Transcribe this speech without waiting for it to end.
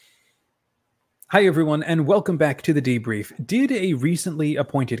Hi, everyone, and welcome back to the debrief. Did a recently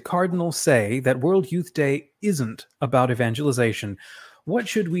appointed cardinal say that World Youth Day isn't about evangelization? What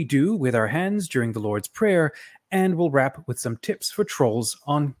should we do with our hands during the Lord's Prayer? And we'll wrap with some tips for trolls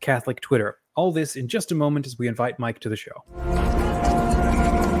on Catholic Twitter. All this in just a moment as we invite Mike to the show.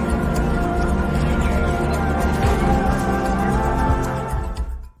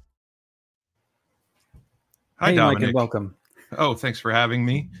 Hi, hey, Dominic. Mike, and welcome. Oh, thanks for having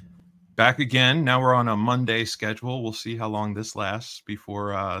me. Back again. Now we're on a Monday schedule. We'll see how long this lasts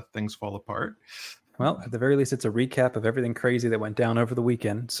before things fall apart. Well, at the very least, it's a recap of everything crazy that went down over the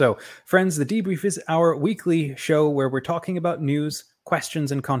weekend. So, friends, the debrief is our weekly show where we're talking about news,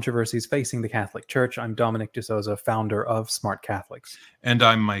 questions, and controversies facing the Catholic Church. I'm Dominic DeSouza, founder of Smart Catholics. And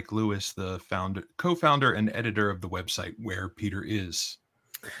I'm Mike Lewis, the co-founder and editor of the website Where Peter Is.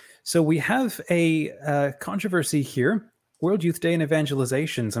 So we have a controversy here. World Youth Day and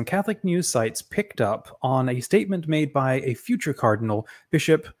Evangelization. Some Catholic news sites picked up on a statement made by a future cardinal,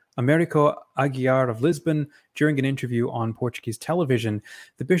 Bishop Americo Aguiar of Lisbon, during an interview on Portuguese television.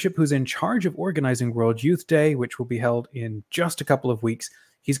 The bishop who's in charge of organizing World Youth Day, which will be held in just a couple of weeks,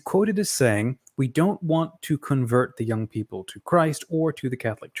 he's quoted as saying, "We don't want to convert the young people to Christ or to the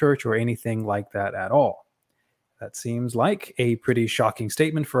Catholic Church or anything like that at all." That seems like a pretty shocking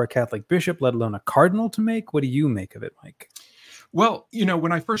statement for a Catholic bishop, let alone a cardinal, to make. What do you make of it, Mike? Well,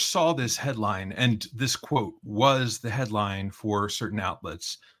 when I first saw this headline, and this quote was the headline for certain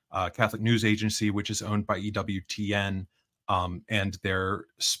outlets, Catholic News Agency, which is owned by EWTN, and their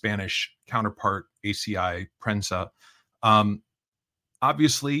Spanish counterpart, ACI Prensa,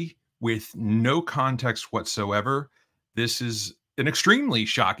 obviously, with no context whatsoever, this is an extremely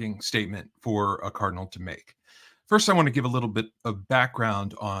shocking statement for a cardinal to make. First, I want to give a little bit of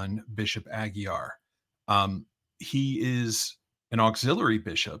background on Bishop Aguiar. He is an auxiliary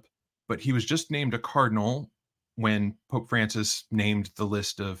bishop, but he was just named a cardinal when Pope Francis named the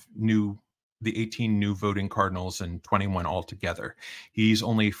list of the 18 new voting cardinals and 21 altogether. He's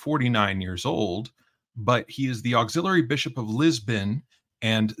only 49 years old, but he is the auxiliary bishop of Lisbon,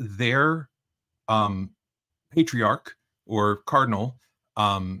 and their patriarch or cardinal,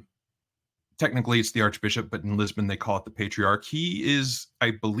 technically it's the archbishop, but in Lisbon they call it the patriarch. I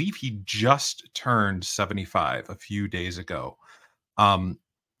believe he just turned 75 a few days ago. And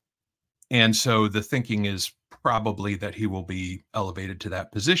so the thinking is probably that he will be elevated to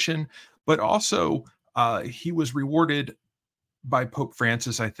that position, but also he was rewarded by Pope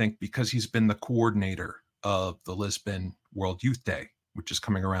Francis, I think, because he's been the coordinator of the Lisbon World Youth Day, which is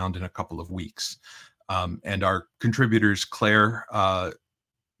coming around in a couple of weeks. And our contributors, Claire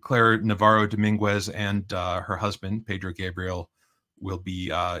Navarro Dominguez and her husband, Pedro Gabriel, will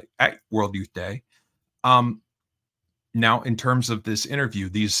be at World Youth Day. Now, in terms of this interview,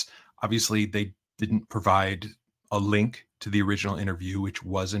 obviously they didn't provide a link to the original interview, which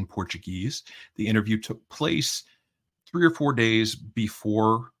was in Portuguese. The interview took place 3 or 4 days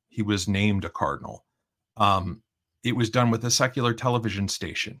before he was named a cardinal. It was done with a secular television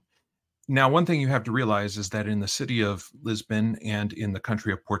station. Now, one thing you have to realize is that in the city of Lisbon and in the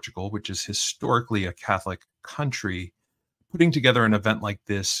country of Portugal, which is historically a Catholic country, putting together an event like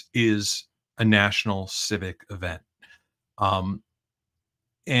this is a national civic event.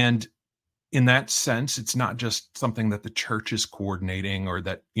 And in that sense, it's not just something that the church is coordinating or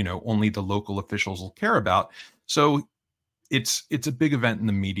that, only the local officials will care about. So it's a big event in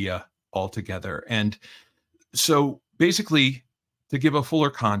the media altogether. And so basically, to give a fuller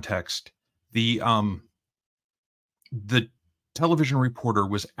context, the television reporter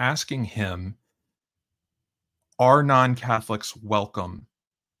was asking him, are non-Catholics welcome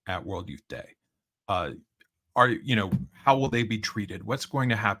at World Youth Day? How will they be treated? What's going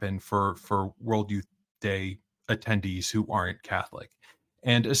to happen for World Youth Day attendees who aren't Catholic?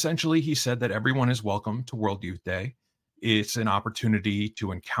 And essentially, he said that everyone is welcome to World Youth Day. It's an opportunity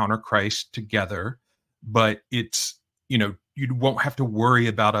to encounter Christ together, but it's, you won't have to worry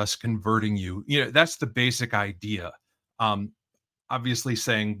about us converting you. That's the basic idea. Obviously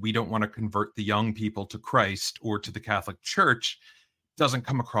saying we don't want to convert the young people to Christ or to the Catholic Church doesn't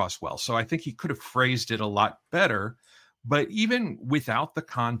come across well. So I think he could have phrased it a lot better. But even without the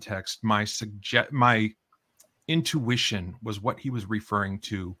context, my intuition was what he was referring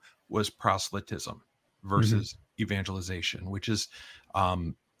to was proselytism versus evangelization, which is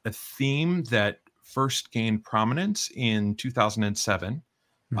a theme that first gained prominence in 2007.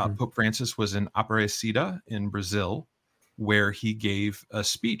 Pope Francis was in Aparecida in Brazil, where he gave a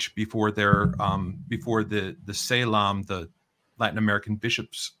speech before the CELAM, the Latin American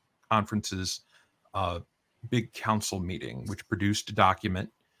Bishops Conference's big council meeting, which produced a document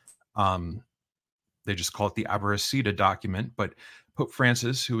They just call it the Aberracida document. But Pope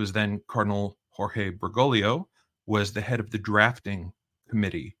Francis, who was then Cardinal Jorge Bergoglio, was the head of the drafting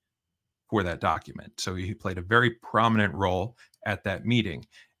committee for that document. So he played a very prominent role at that meeting.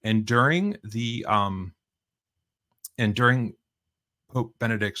 And during Pope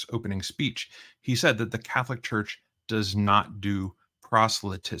Benedict's opening speech, he said that the Catholic Church does not do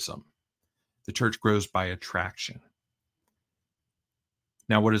proselytism. The church grows by attraction.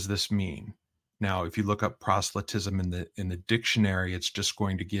 Now, what does this mean? Now, if you look up proselytism in the dictionary, it's just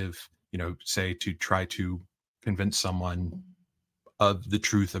going to give, say, to try to convince someone of the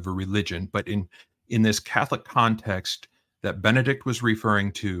truth of a religion. But in this Catholic context that Benedict was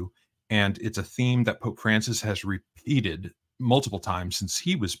referring to, and it's a theme that Pope Francis has repeated multiple times since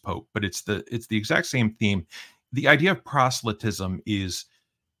he was Pope, but it's the exact same theme. The idea of proselytism is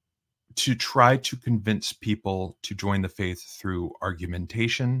to try to convince people to join the faith through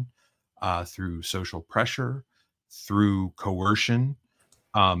argumentation, through social pressure, through coercion.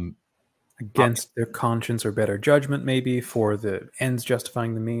 Against their conscience or better judgment, maybe, for the ends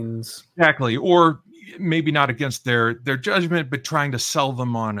justifying the means. Exactly. Or maybe not against their judgment, but trying to sell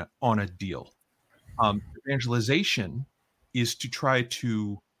them on a deal. Evangelization is to try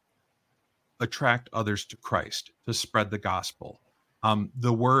to attract others to Christ, to spread the gospel.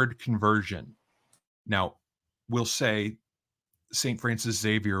 The word conversion. Now, we'll say St. Francis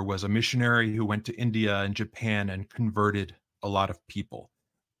Xavier was a missionary who went to India and Japan and converted a lot of people.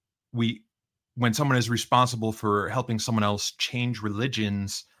 When someone is responsible for helping someone else change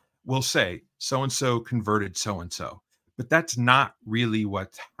religions, we'll say so-and-so converted so-and-so. But that's not really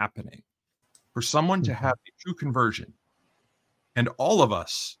what's happening. For someone to have a true conversion, and all of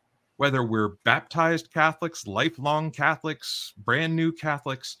us, whether we're baptized Catholics, lifelong Catholics, brand new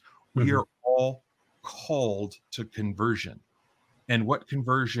Catholics, we are all called to conversion. And what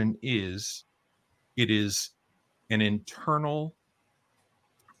conversion is, it is an internal,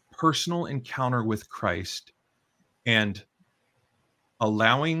 personal encounter with Christ and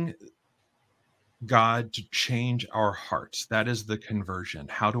allowing God to change our hearts. That is the conversion.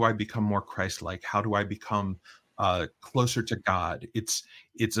 How do I become more Christ-like? How do I become closer to God? It's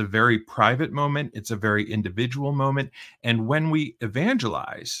a very private moment. It's a very individual moment. And when we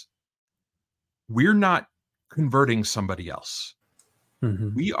evangelize, we're not converting somebody else.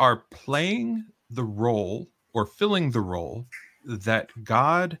 We are playing the role or filling the role that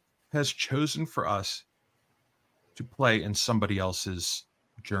God has chosen for us to play in somebody else's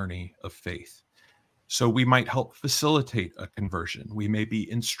journey of faith. So we might help facilitate a conversion. We may be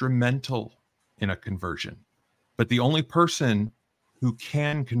instrumental in a conversion. But the only person who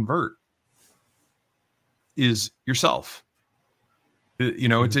can convert is yourself.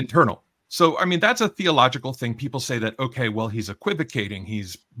 It's internal. So, I mean, that's a theological thing. People say that, okay, well, he's equivocating.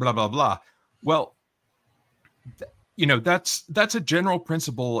 He's blah, blah, blah. Well, that's a general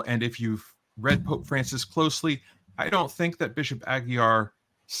principle. And if you've read Pope Francis closely, I don't think that Bishop Aguiar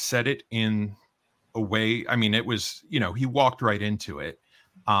said it in a way. I mean, it was, he walked right into it.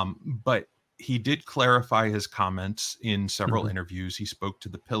 But he did clarify his comments in several interviews. He spoke to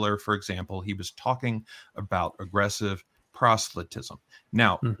The Pillar, for example. He was talking about aggressive proselytism.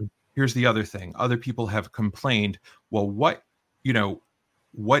 Now, here's the other thing. Other people have complained, well, what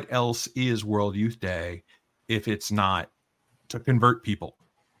else is World Youth Day if it's not to convert people?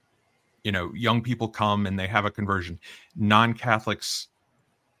 Young people come and they have a conversion. Non-Catholics,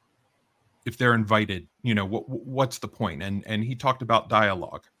 if they're invited, what's the point? And he talked about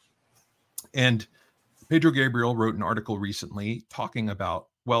dialogue. And Pedro Gabriel wrote an article recently talking about,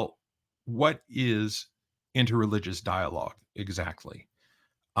 well, what is interreligious dialogue exactly?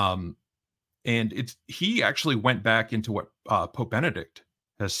 And he actually went back into what Pope Benedict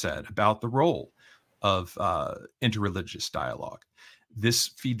has said about the role of interreligious dialogue. This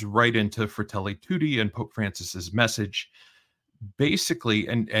feeds right into Fratelli Tutti and Pope Francis's message. Basically,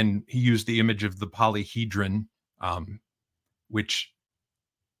 and he used the image of the polyhedron, which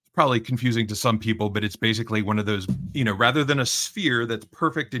is probably confusing to some people, but it's basically one of those, rather than a sphere that's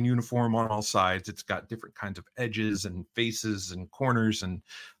perfect and uniform on all sides, it's got different kinds of edges and faces and corners and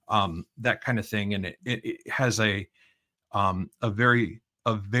that kind of thing. And it has a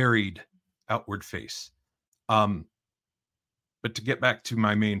varied outward face. But to get back to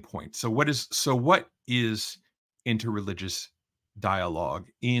my main point, so what is interreligious dialogue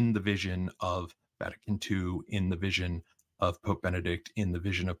in the vision of Vatican II, in the vision of Pope Benedict, in the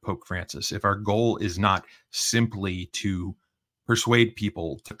vision of Pope Francis? If our goal is not simply to persuade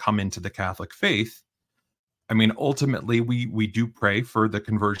people to come into the Catholic faith, I mean, ultimately, we do pray for the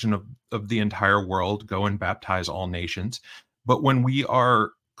conversion of the entire world, go and baptize all nations. But when we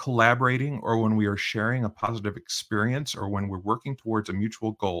are collaborating or when we are sharing a positive experience or when we're working towards a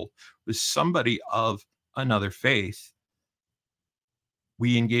mutual goal with somebody of another faith,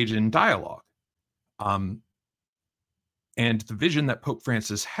 we engage in dialogue. And the vision that Pope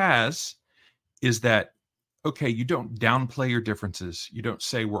Francis has is that, okay, you don't downplay your differences. You don't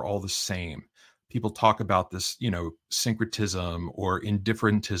say we're all the same. People talk about this, syncretism or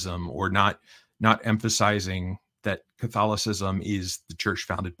indifferentism, or not emphasizing that Catholicism is the church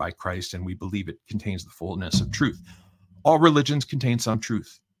founded by Christ and we believe it contains the fullness of truth. All religions contain some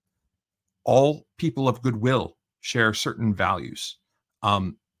truth. All people of goodwill share certain values.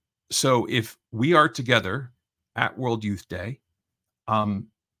 So if we are together at World Youth Day, and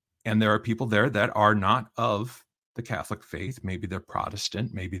there are people there that are not of the Catholic faith, maybe they're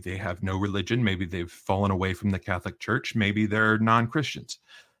Protestant, maybe they have no religion, maybe they've fallen away from the Catholic Church, maybe they're non-Christians.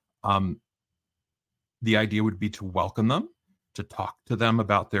 The idea would be to welcome them, to talk to them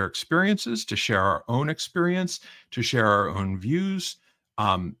about their experiences, to share our own experience, to share our own views,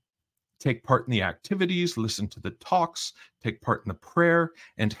 take part in the activities, listen to the talks, take part in the prayer,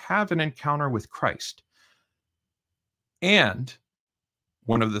 and have an encounter with Christ. And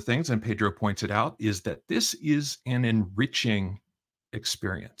one of the things, and Pedro points it out, is that this is an enriching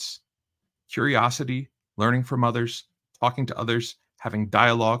experience. Curiosity, learning from others, talking to others, having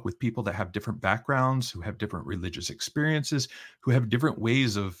dialogue with people that have different backgrounds, who have different religious experiences, who have different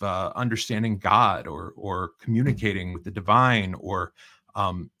ways of understanding God or communicating with the divine or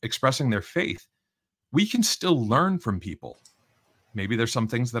expressing their faith. We can still learn from people. Maybe there's some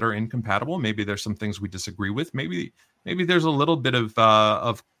things that are incompatible. Maybe there's some things we disagree with. Maybe there's a little bit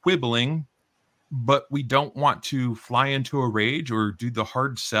of quibbling, but we don't want to fly into a rage or do the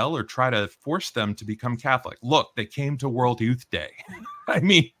hard sell or try to force them to become Catholic. Look, they came to World Youth Day. I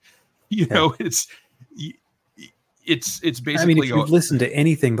mean, it's basically. I mean, if you've listened to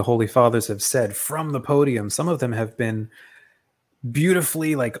anything the Holy Fathers have said from the podium, some of them have been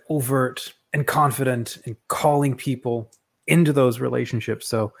beautifully overt and confident in calling people into those relationships.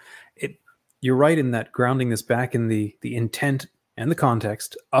 So you're right in that grounding this back in the intent and the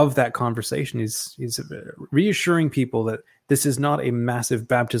context of that conversation is reassuring people that this is not a massive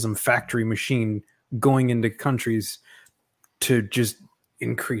baptism factory machine going into countries to just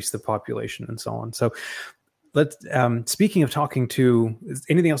increase the population and so on. So let's speaking of talking to,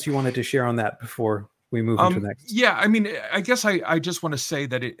 anything else you wanted to share on that before we move into the next? Yeah, I mean, I guess I just want to say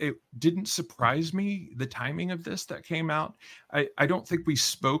that it didn't surprise me, the timing of this that came out. I don't think we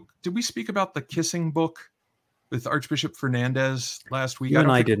spoke. Did we speak about the kissing book with Archbishop Fernandez last week? You and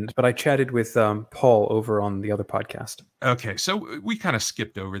I didn't, but I chatted with Paul over on the other podcast. Okay, so we kind of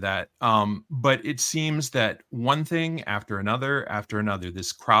skipped over that. But it seems that one thing after another,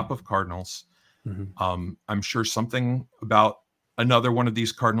 this crop of cardinals, I'm sure something about another one of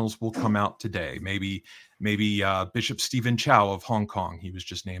these cardinals will come out today. Maybe Bishop Stephen Chow of Hong Kong. He was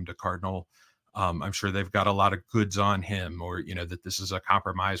just named a cardinal. I'm sure they've got a lot of goods on him, or that this is a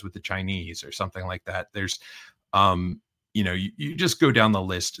compromise with the Chinese or something like that. There's you just go down the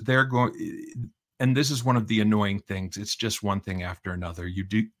list. They're going, and this is one of the annoying things. It's just one thing after another. You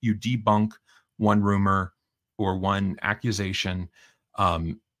debunk one rumor or one accusation.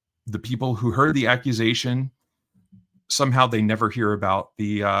 The people who heard the accusation, somehow they never hear about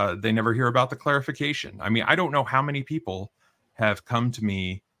the clarification. I mean, I don't know how many people have come to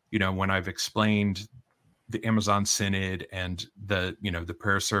me, when I've explained the Amazon Synod and the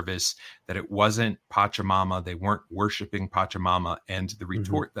prayer service, that it wasn't Pachamama. They weren't worshiping Pachamama. And the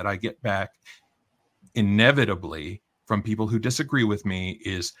retort that I get back inevitably from people who disagree with me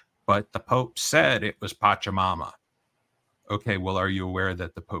is, but the Pope said it was Pachamama. Okay, well, are you aware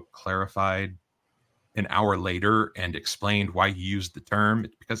that the Pope clarified an hour later and explained why he used the term?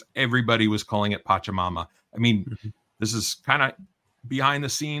 It's because everybody was calling it Pachamama. I mean, this is kind of behind the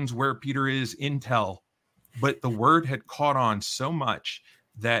scenes where Peter is intel, but the word had caught on so much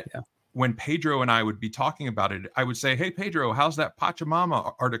that when Pedro and I would be talking about it, I would say, hey, Pedro, how's that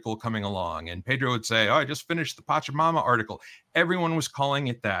Pachamama article coming along? And Pedro would say, oh, I just finished the Pachamama article. Everyone was calling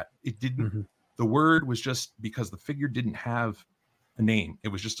it that. It didn't, the word was just because the figure didn't have a name. It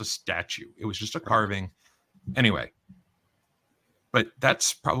was just a statue. It was just a carving. Anyway, but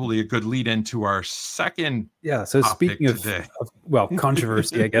that's probably a good lead into our second. Yeah. So speaking of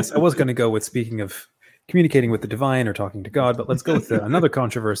controversy, I guess I was going to go with, speaking of communicating with the divine or talking to God, but let's go with another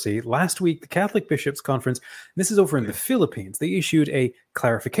controversy. Last week, the Catholic Bishops' Conference, this is over in the Philippines, they issued a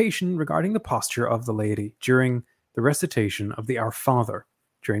clarification regarding the posture of the laity during the recitation of the Our Father.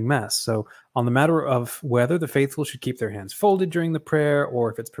 during Mass. So, on the matter of whether the faithful should keep their hands folded during the prayer,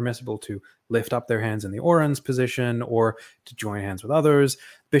 or if it's permissible to lift up their hands in the orans position, or to join hands with others,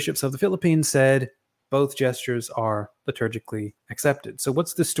 bishops of the Philippines said both gestures are liturgically accepted. So,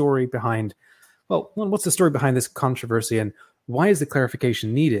 what's the story behind? Well, what's the story behind this controversy, and why is the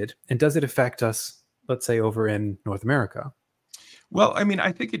clarification needed? And does it affect us, let's say, over in North America? Well, I mean,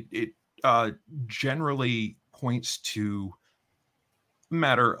 I think it generally points to a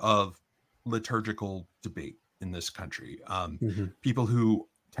matter of liturgical debate in this country. People who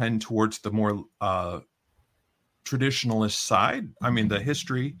tend towards the more traditionalist side. I mean, the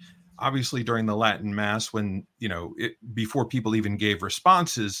history, obviously, during the Latin Mass, when before people even gave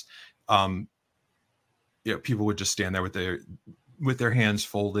responses, people would just stand there with their hands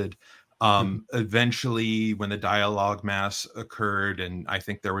folded. Eventually, when the dialogue Mass occurred, and I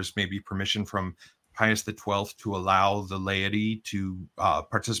think there was maybe permission from Pius XII to allow the laity to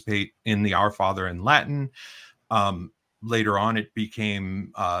participate in the Our Father in Latin. Later on, it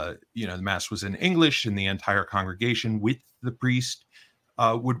became, the Mass was in English, and the entire congregation with the priest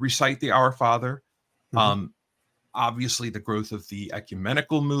would recite the Our Father. Obviously, the growth of the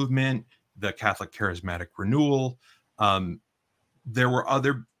ecumenical movement, the Catholic charismatic renewal.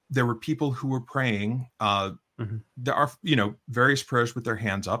 There were people who were praying. There are, various prayers with their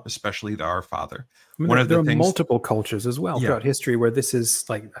hands up, especially the Our Father. I mean, there are multiple cultures as well throughout history where this is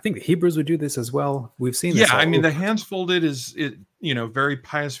I think the Hebrews would do this as well. We've seen this. Yeah, I mean, the hands folded is very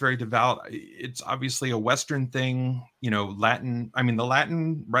pious, very devout. It's obviously a Western thing, Latin. I mean, the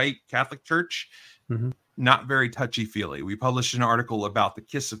Latin Rite Catholic Church, not very touchy-feely. We published an article about the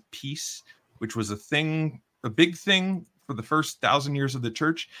kiss of peace, which was a big thing for the first 1,000 years of the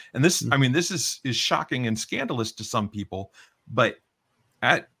church. And this, I mean, this is shocking and scandalous to some people, but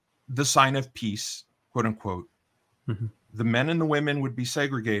at the sign of peace, quote unquote, the men and the women would be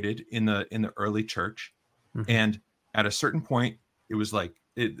segregated in the early church. And at a certain point, it was like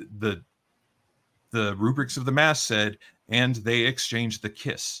the rubrics of the Mass said, and they exchanged the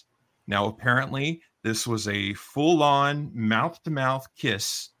kiss. Now, apparently, this was a full-on mouth-to-mouth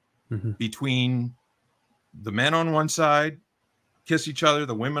kiss between the men on one side kissed each other,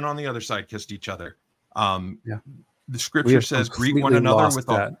 the women on the other side kissed each other. The scripture says, greet one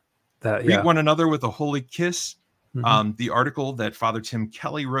another with a holy kiss. The article that Father Tim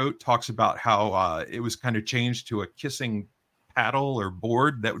Kelly wrote talks about how it was kind of changed to a kissing paddle or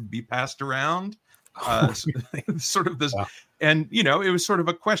board that would be passed around. Sort of this. Wow. And, it was sort of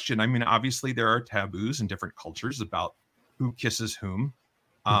a question. I mean, obviously there are taboos in different cultures about who kisses whom.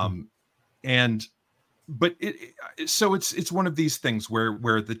 But it's one of these things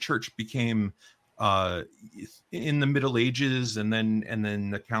where the church became in the Middle Ages, and then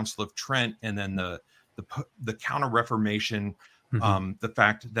the Council of Trent, and then the Counter Reformation, the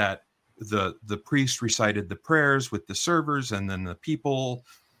fact that the priest recited the prayers with the servers, and then the people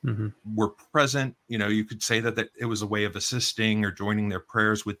were present. You could say that it was a way of assisting or joining their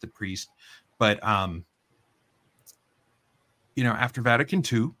prayers with the priest. But after Vatican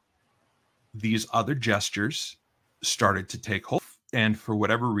II, these other gestures started to take hold. And for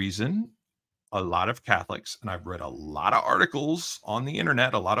whatever reason, a lot of Catholics, and I've read a lot of articles on the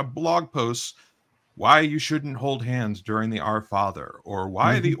internet, a lot of blog posts, why you shouldn't hold hands during the Our Father, or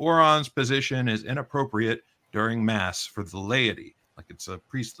why the orans position is inappropriate during Mass for the laity, like it's a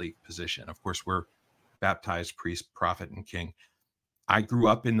priestly position. Of course, we're baptized priest, prophet, and king. I grew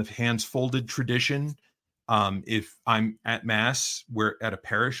up in the hands folded tradition. If I'm at Mass, we're at a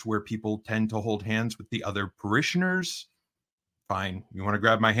parish where people tend to hold hands with the other parishioners, fine. You want to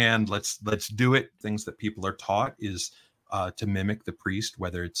grab my hand? Let's do it. Things that people are taught is to mimic the priest,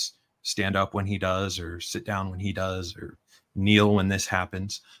 whether it's stand up when he does, or sit down when he does, or kneel when this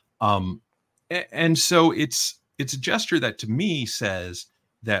happens. And so it's a gesture that to me says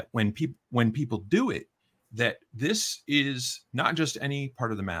that when people do it, that this is not just any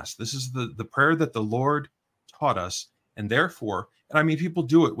part of the Mass. This is the prayer that the Lord taught us, and therefore, and I mean, people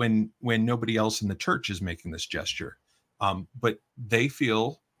do it when nobody else in the church is making this gesture, but they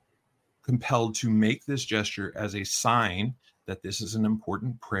feel compelled to make this gesture as a sign that this is an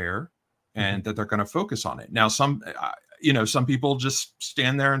important prayer, and that they're going to focus on it. Now, some people just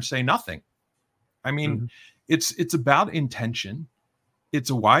stand there and say nothing. I mean, it's about intention.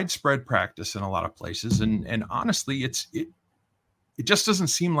 It's a widespread practice in a lot of places, and honestly, it just doesn't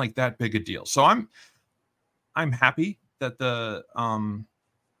seem like that big a deal. So I'm happy that the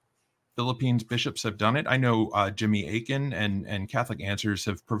Philippines bishops have done it. I know Jimmy Akin and Catholic Answers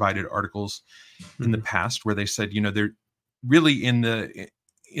have provided articles in the past where they said, they're really in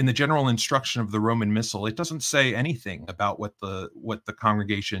in the general instruction of the Roman Missal, it doesn't say anything about what the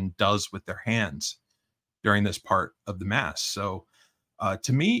congregation does with their hands during this part of the Mass. So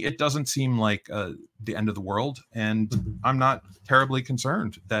to me, it doesn't seem like the end of the world, and I'm not terribly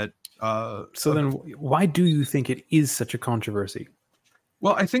concerned that. So then, why do you think it is such a controversy?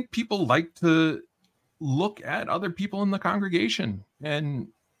 Well, I think people like to look at other people in the congregation and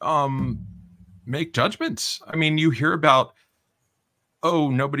make judgments. I mean, you hear about,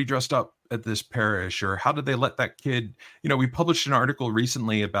 oh, nobody dressed up at this parish, or how did they let that kid? We published an article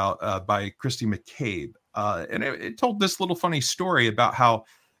recently about by Christy McCabe, and it told this little funny story about how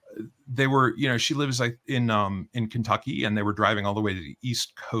they were, she lives in Kentucky, and they were driving all the way to the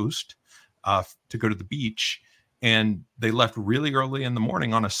East Coast to go to the beach, and they left really early in the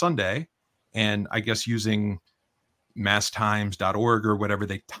morning on a Sunday, and I guess using masstimes.org or whatever,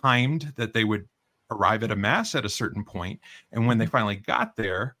 they timed that they would arrive at a mass at a certain point. And when they finally got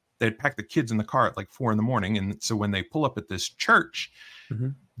there, they'd pack the kids in the car at like 4 a.m. And so when they pull up at this church,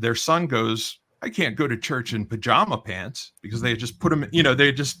 their son goes, I can't go to church in pajama pants, because they had just put them, they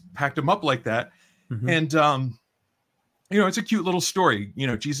had just packed them up like that. And, it's a cute little story.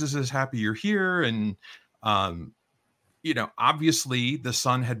 Jesus is happy you're here. And, obviously their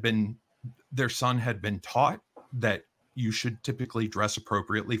son had been taught that you should typically dress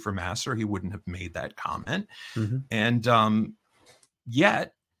appropriately for Mass, or he wouldn't have made that comment. And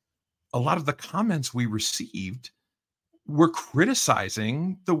yet a lot of the comments we received were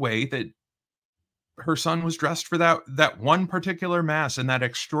criticizing the way that her son was dressed for that one particular Mass in that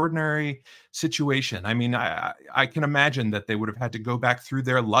extraordinary situation. I mean, I can imagine that they would have had to go back through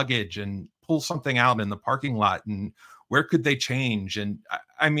their luggage and pull something out in the parking lot, and where could they change? And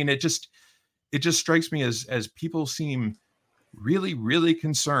I mean, it just strikes me as people seem really, really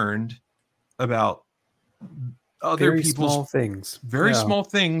concerned about other people's small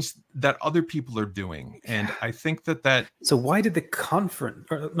things that other people are doing. And I think that. So why did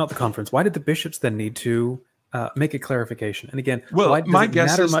why did the bishops then need to make a clarification? And again, why does it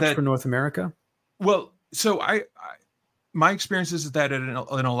matter much for North America? Well, so my experience is that in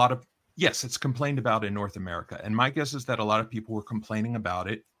a lot of, yes, it's complained about in North America. And my guess is that a lot of people were complaining about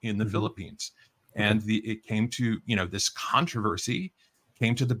it in the Philippines. And it came to, this controversy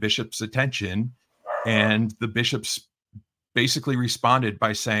came to the bishop's attention, and the bishops basically responded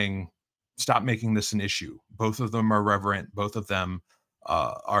by saying, stop making this an issue. Both of them are reverent. Both of them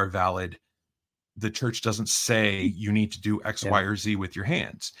are valid. The church doesn't say you need to do X, Y, or Z with your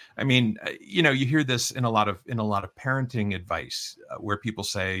hands. I mean, you hear this in a lot of parenting advice where people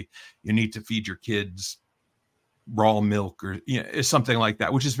say you need to feed your kids raw milk, or something like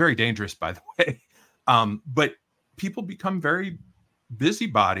that, which is very dangerous, by the way. But people become very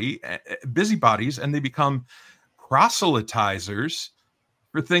busybodies, and they become proselytizers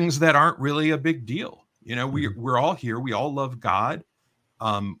for things that aren't really a big deal. We're all here. We all love God.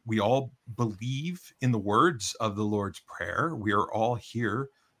 We all believe in the words of the Lord's Prayer. We are all here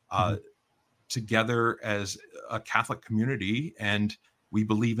together as a Catholic community, and we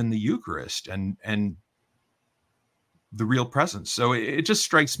believe in the Eucharist and the real presence. So it just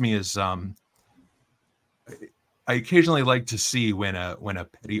strikes me as I occasionally like to see when a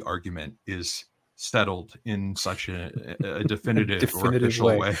petty argument is settled in such a definitive or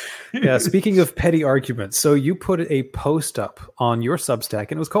official way. Yeah, speaking of petty arguments, so you put a post up on your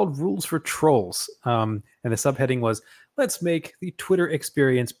Substack, and it was called Rules for Trolls. And the subheading was, let's make the Twitter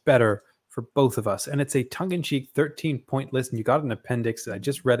experience better for both of us. And it's a tongue-in-cheek 13-point list, and you got an appendix. I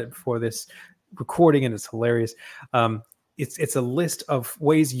just read it before this recording, and it's hilarious. It's a list of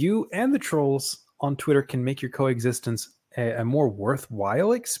ways you and the trolls on Twitter can make your coexistence a more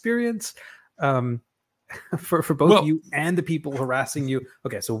worthwhile experience for both you and the people harassing you.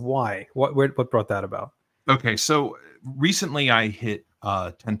 Okay, so why? What brought that about? Okay, so recently I hit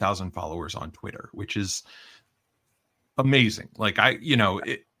 10,000 followers on Twitter, which is amazing. Like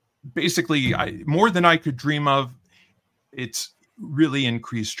basically more than I could dream of. It's really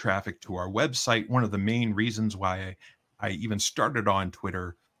increased traffic to our website. One of the main reasons why I even started on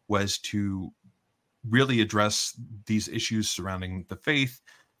Twitter was to really address these issues surrounding the faith,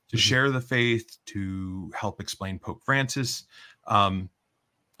 to share the faith, to help explain Pope Francis.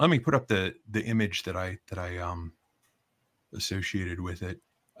 Let me put up the image that I associated with it.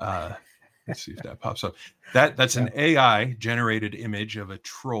 Let's see if that pops up. That's an AI generated image of a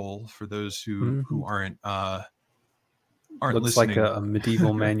troll, for those who aren't looks listening. Like a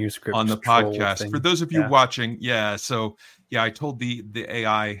medieval manuscript on the podcast thing. For those of you watching, I told the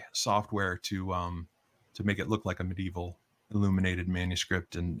AI software to make it look like a medieval illuminated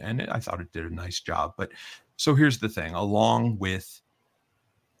manuscript, and I thought it did a nice job. But so here's the thing: along with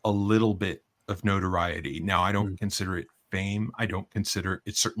a little bit of notoriety. Now, I don't Mm. consider it fame. I don't consider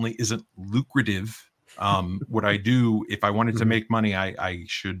it certainly isn't lucrative. What I do, if I wanted to Mhm. make money, I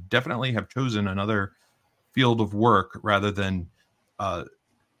should definitely have chosen another field of work rather than uh,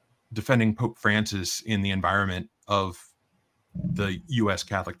 defending Pope Francis in the environment of the U.S.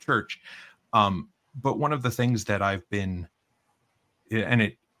 Catholic Church. But one of the things that I've been, and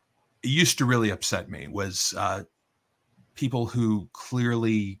it used to really upset me, was people who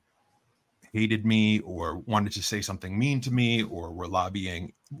clearly hated me or wanted to say something mean to me or were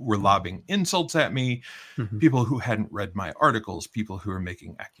lobbing insults at me, Mhm. people who hadn't read my articles, people who were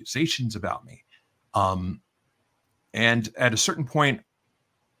making accusations about me. And at a certain point,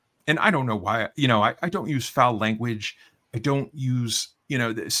 and I don't know why, I don't use foul language. I don't use,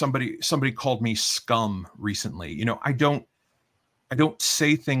 somebody called me scum recently. I don't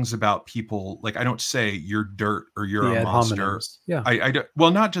say things about people, like I don't say you're dirt or you're The a ad monster. hominems. Yeah. I don't,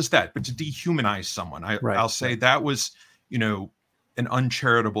 well, not just that, but to dehumanize someone. Right. I'll say Right. that was, an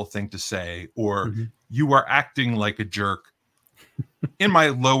uncharitable thing to say, or Mhm. you are acting like a jerk in my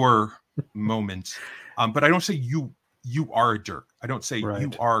lower moments. But I don't say you are a jerk. I don't say you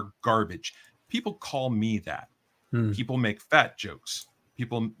Right. are garbage. People call me that. Mm. People make fat jokes.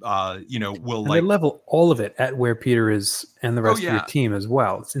 People, will And they like, level all of it at where Peter is and the oh rest of your yeah, team as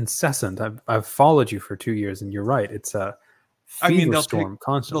well. It's incessant. I've followed you for 2 years, and you're right. It's a I mean, fever storm they'll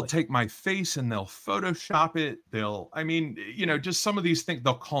constantly. take my face and they'll Photoshop it. I mean, just some of these things.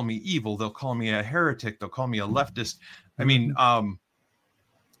 They'll call me evil. They'll call me a heretic. They'll call me a leftist. I mean, Mhm.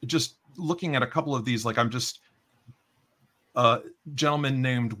 just looking at a couple of these, like I'm just a gentleman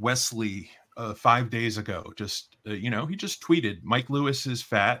named Wesley 5 days ago. Just he just tweeted, "Mike Lewis is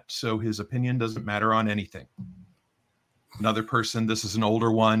fat, so his opinion doesn't matter on anything." Another person, this is an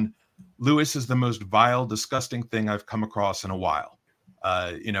older one. Lewis is the most vile, disgusting thing I've come across in a while.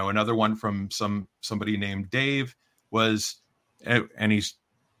 Another one from somebody named Dave was, and he's,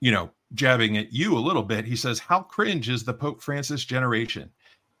 jabbing at you a little bit. He says, "How cringe is the Pope Francis generation?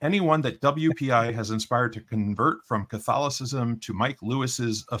 Anyone that WPI has inspired to convert from Catholicism to Mike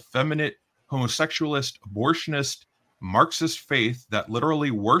Lewis's effeminate, homosexualist, abortionist, Marxist faith that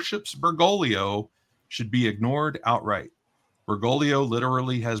literally worships Bergoglio should be ignored outright. Bergoglio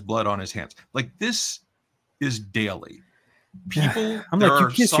literally has blood on his hands." Like, this is daily. Yeah. People, I'm there like, you are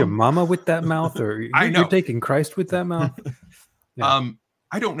kiss your some, mama with that mouth, or I you're know. taking Christ with that mouth. Yeah.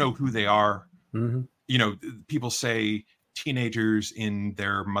 I don't know who they are. Hmm. People say teenagers in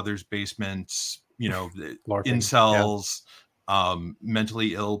their mother's basements, LARPing. Yeah. incels,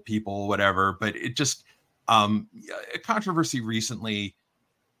 mentally ill people, whatever. But it just, a controversy recently,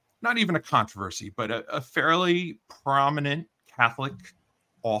 not even a controversy, but a fairly prominent Catholic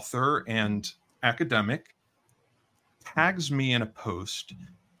author and academic tags me in a post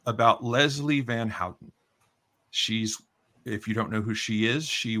about Leslie Van Houten. She's, if you don't know who she is,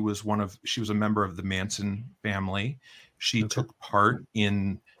 she was a member of the Manson family. She Okay. took part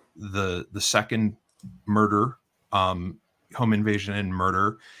in the second murder, home invasion and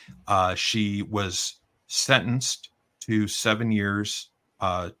murder. She was sentenced to 7 years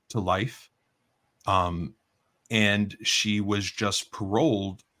to life. And she was just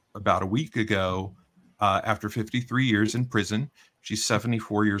paroled about a week ago after 53 years in prison. She's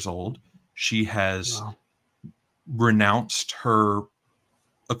 74 years old. She has Wow. renounced her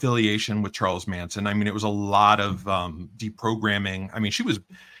affiliation with Charles Manson. I mean, it was a lot of deprogramming. I mean, she was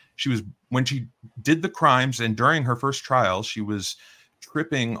when she did the crimes, and during her first trial, she was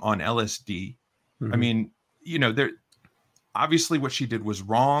tripping on LSD. I Hmm. mean, there, obviously what she did was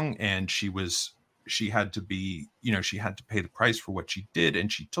wrong, and she had to pay the price for what she did,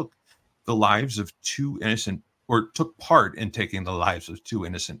 and she took the lives of two innocent, or took part in taking the lives of two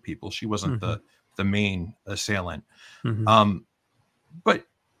innocent people. She wasn't Hmm. the main assailant. Hmm. um but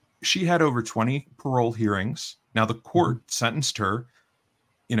she had over 20 parole hearings. Now the Hmm. court sentenced her,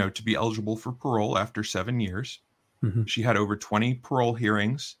 to be eligible for parole after 7 years. Hmm. She had over 20 parole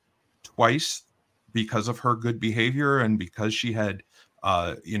hearings, twice because of her good behavior and because she had,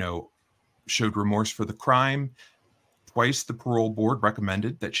 showed remorse for the crime. Twice the parole board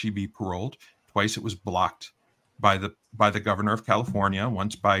recommended that she be paroled. Twice it was blocked by the governor of California,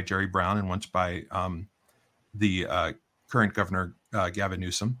 once by Jerry Brown and once by the current governor, Gavin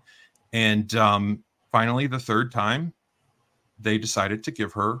Newsom. And finally, the third time, they decided to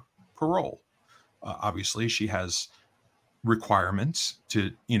give her parole. Obviously, she has requirements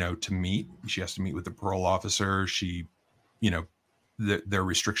to meet. She has to meet with the parole officer. She, you know, there are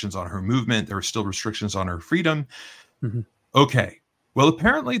restrictions on her movement. There are still restrictions on her freedom. Hmm. Okay. Well,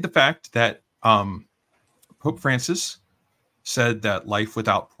 apparently the fact that Pope Francis said that life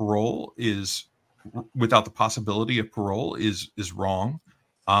without parole is without the possibility of parole is wrong.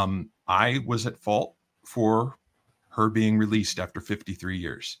 I was at fault for her being released after 53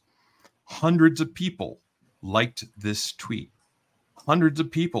 years. Hundreds of people liked this tweet. Hundreds of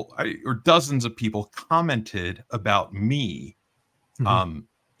people, or dozens of people, commented about me,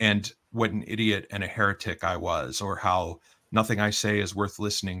 and what an idiot and a heretic I was, or how nothing I say is worth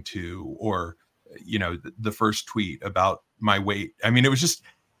listening to, or the first tweet about my weight. I mean,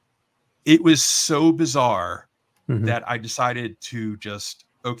 it was so bizarre that I decided to just,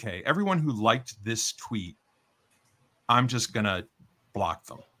 okay, everyone who liked this tweet, I'm just gonna block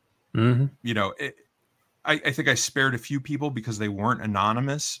them. I think I spared a few people because they weren't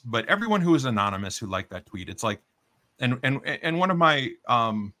anonymous, but everyone who was anonymous who liked that tweet, it's like, and one of my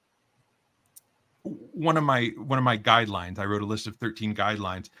guidelines, I wrote a list of 13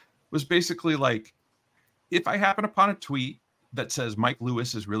 guidelines, was basically like, if I happen upon a tweet that says Mike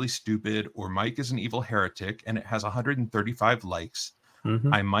Lewis is really stupid or Mike is an evil heretic and it has 135 likes,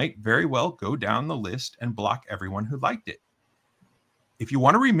 I might very well go down the list and block everyone who liked it. If you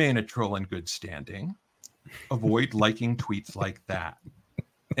want to remain a troll in good standing, avoid liking tweets like that.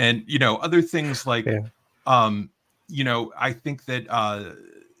 And, other things like, I think that,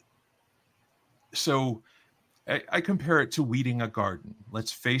 so I compare it to weeding a garden.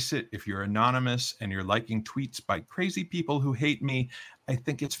 Let's face it, if you're anonymous and you're liking tweets by crazy people who hate me, I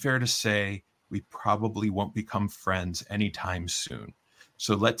think it's fair to say we probably won't become friends anytime soon.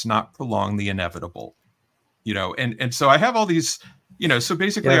 So let's not prolong the inevitable, and so I have all these, so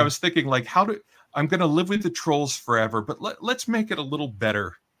basically I was thinking like, I'm going to live with the trolls forever, but let's make it a little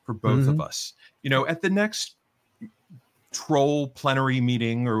better for both of us. At the next troll plenary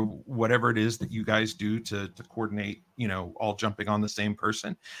meeting or whatever it is that you guys do to coordinate, all jumping on the same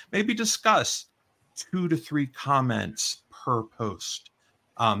person, maybe discuss 2 to 3 comments per post.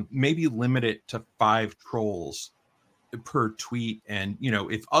 Maybe limit it to 5 trolls per tweet. And,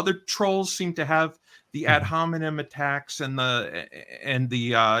 if other trolls seem to have the ad hominem attacks and the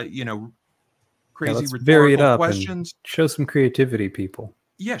crazy rhetorical questions, show some creativity, people.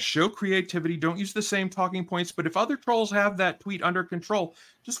 Show creativity. Don't use the same talking points. But if other trolls have that tweet under control,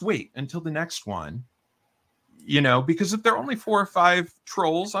 just wait until the next one. Because if there are only 4 or 5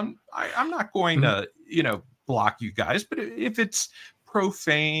 trolls, I'm not going to block you guys. But if it's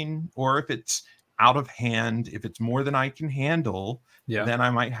profane or if it's out of hand, if it's more than I can handle, then I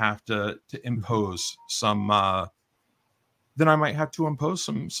might have to impose some. Then I might have to impose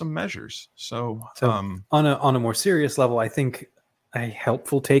some measures. So on a more serious level, I think a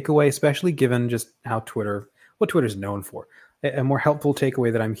helpful takeaway, especially given just what Twitter's known for, a more helpful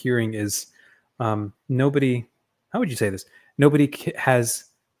takeaway that I'm hearing is nobody. How would you say this? Nobody has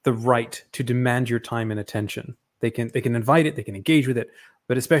the right to demand your time and attention. They can invite it, they can engage with it,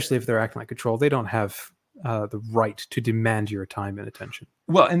 but especially if they're acting like a troll, they don't have the right to demand your time and attention.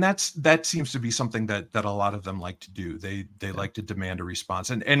 Well, and that seems to be something that a lot of them like to do. They like to demand a response.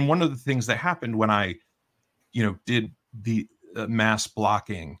 And one of the things that happened when I, did the mass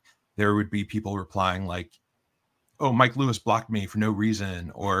blocking, there would be people replying like, "Oh, Mike Lewis blocked me for no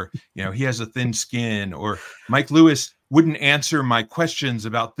reason," or, "He has a thin skin," or "Mike Lewis wouldn't answer my questions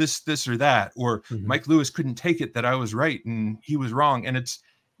about this or that," or "Mike Lewis couldn't take it that I was right and he was wrong." And it's,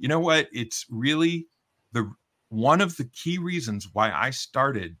 what? It's really one of the key reasons why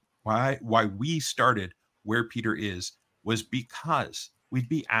we started Where Peter Is was because we'd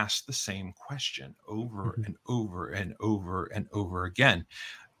be asked the same question over and over and over and over again.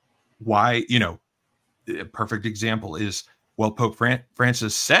 Why, a perfect example is, well, Pope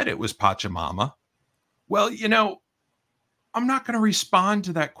Francis said it was Pachamama. Well, I'm not going to respond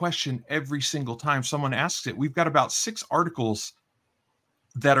to that question every single time someone asks it. We've got about 6 articles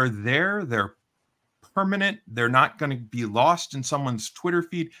that are there. They're permanent. They're not going to be lost in someone's Twitter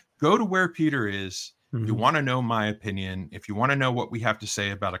feed. Go to Where Peter Is. If you want to know my opinion, if you want to know what we have to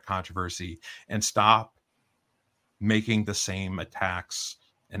say about a controversy, and stop making the same attacks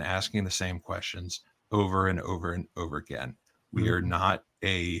and asking the same questions over and over and over again. We are not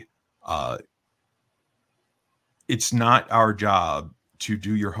it's not our job to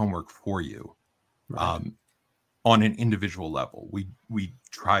do your homework for you. Right. On an individual level, we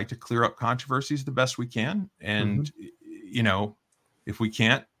try to clear up controversies the best we can, and if we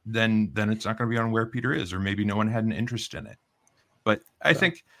can't, then it's not going to be on Where Peter Is, or maybe no one had an interest in it. But I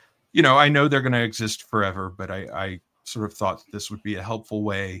think, I know they're going to exist forever, but I sort of thought this would be a helpful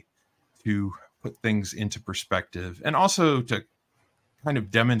way to put things into perspective, and also to kind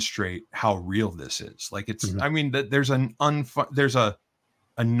of demonstrate how real this is. Like, it's, I mean, that there's a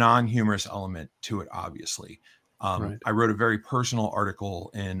non-humorous element to it, obviously. Right. I wrote a very personal article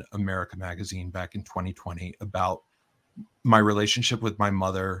in America Magazine back in 2020 about my relationship with my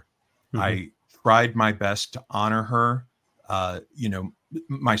mother. Mm-hmm. I tried my best to honor her.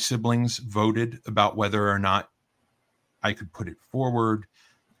 My siblings voted about whether or not I could put it forward.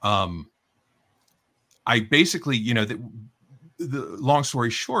 I basically, the long story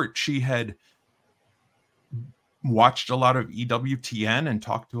short, she had watched a lot of EWTN and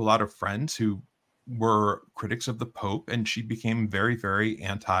talked to a lot of friends who were critics of the Pope, and she became very, very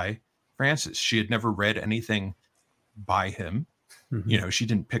anti-Francis. She had never read anything by him. Mm-hmm. She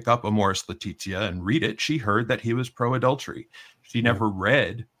didn't pick up Amoris Laetitia and read it. She heard that he was pro-adultery. She Yeah. never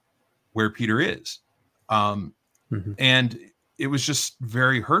read Where Peter Is. Mm-hmm. And it was just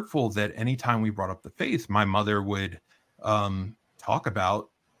very hurtful that anytime we brought up the faith, my mother would talk about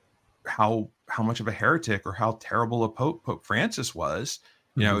how much of a heretic or how terrible a Pope Francis was.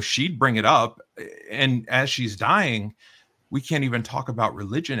 Mm-hmm. She'd bring it up, and as she's dying, we can't even talk about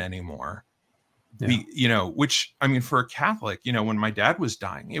religion anymore. Yeah. Which, I mean, for a Catholic, when my dad was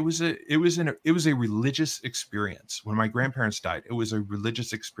dying, it was a religious experience. When my grandparents died, it was a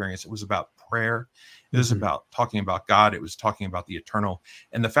religious experience. It was about prayer. It was Mm-hmm. about talking about God. It was talking about the eternal.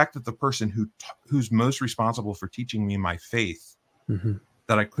 And the fact that the person who's most responsible for teaching me my faith, Mm-hmm.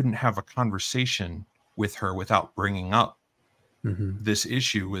 that I couldn't have a conversation with her without bringing up Mm-hmm. this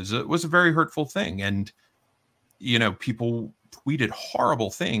issue was a very hurtful thing. And, people tweeted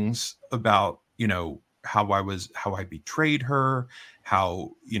horrible things about, how I betrayed her,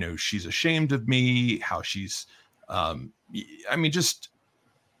 how, she's ashamed of me, how she's, just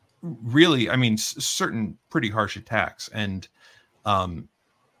really, certain pretty harsh attacks, and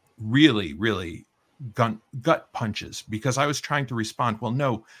really, really gut punches, because I was trying to respond, well,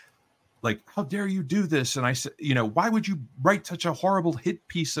 no, like, how dare you do this? And I said, why would you write such a horrible hit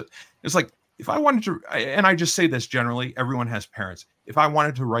piece? It's like, if I wanted to, and I just say this generally, everyone has parents. If I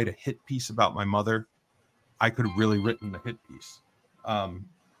wanted to write a hit piece about my mother, I could have really written the hit piece.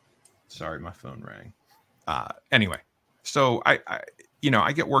 Sorry, my phone rang. Anyway, so I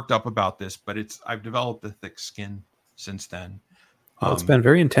get worked up about this, but I've developed a thick skin since then. Well, it's been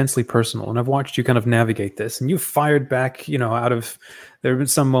very intensely personal, and I've watched you kind of navigate this, and you've fired back, there have been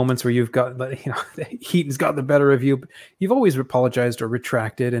some moments where you've got, the heat has got the better of you. But you've always apologized or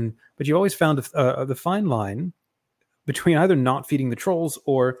retracted, but you always found the fine line between either not feeding the trolls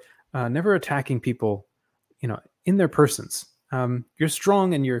or never attacking people, in their persons. You're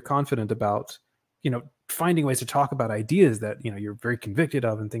strong and you're confident about, finding ways to talk about ideas that, you're very convicted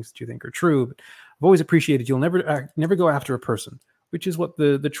of and things that you think are true. But I've always appreciated you'll never go after a person, which is what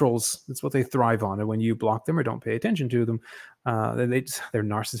the trolls, it's what they thrive on. And when you block them or don't pay attention to them, their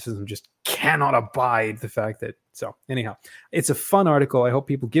narcissism just cannot abide the fact that. So anyhow, it's a fun article. I hope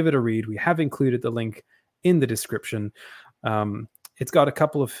people give it a read. We have included the link in the description. It's got a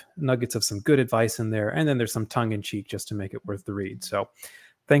couple of nuggets of some good advice in there, and then there's some tongue-in-cheek just to make it worth the read. So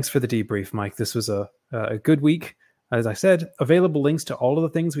thanks for the debrief, Mike. This was a good week. As I said, available links to all of the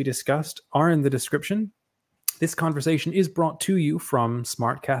things we discussed are in the description. This conversation is brought to you from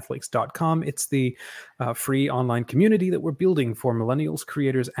smartcatholics.com. It's the free online community that we're building for millennials,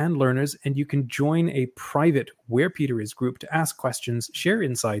 creators, and learners, and you can join a private Where Peter Is group to ask questions, share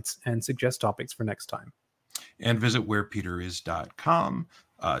insights, and suggest topics for next time. And visit wherepeteris.com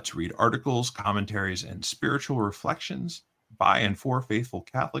to read articles, commentaries, and spiritual reflections by and for faithful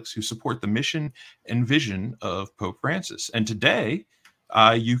Catholics who support the mission and vision of Pope Francis. And today,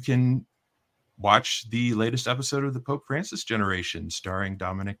 you can watch the latest episode of the Pope Francis Generation, starring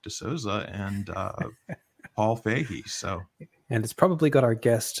Dominic De Souza and Paul Fahey. So, and it's probably got our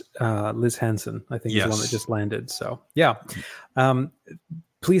guest Liz Hansen, I think, is the one that just landed. So yeah,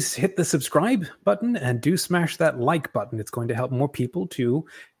 please hit the subscribe button and do smash that like button. It's going to help more people to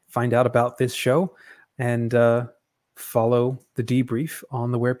find out about this show, and follow the debrief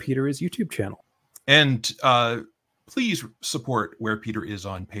on the Where Peter Is YouTube channel. And please support Where Peter Is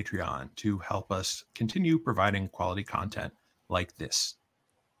on Patreon to help us continue providing quality content like this.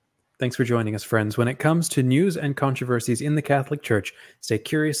 Thanks for joining us, friends. When it comes to news and controversies in the Catholic Church, stay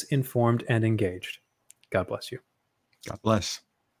curious, informed, and engaged. God bless you. God bless.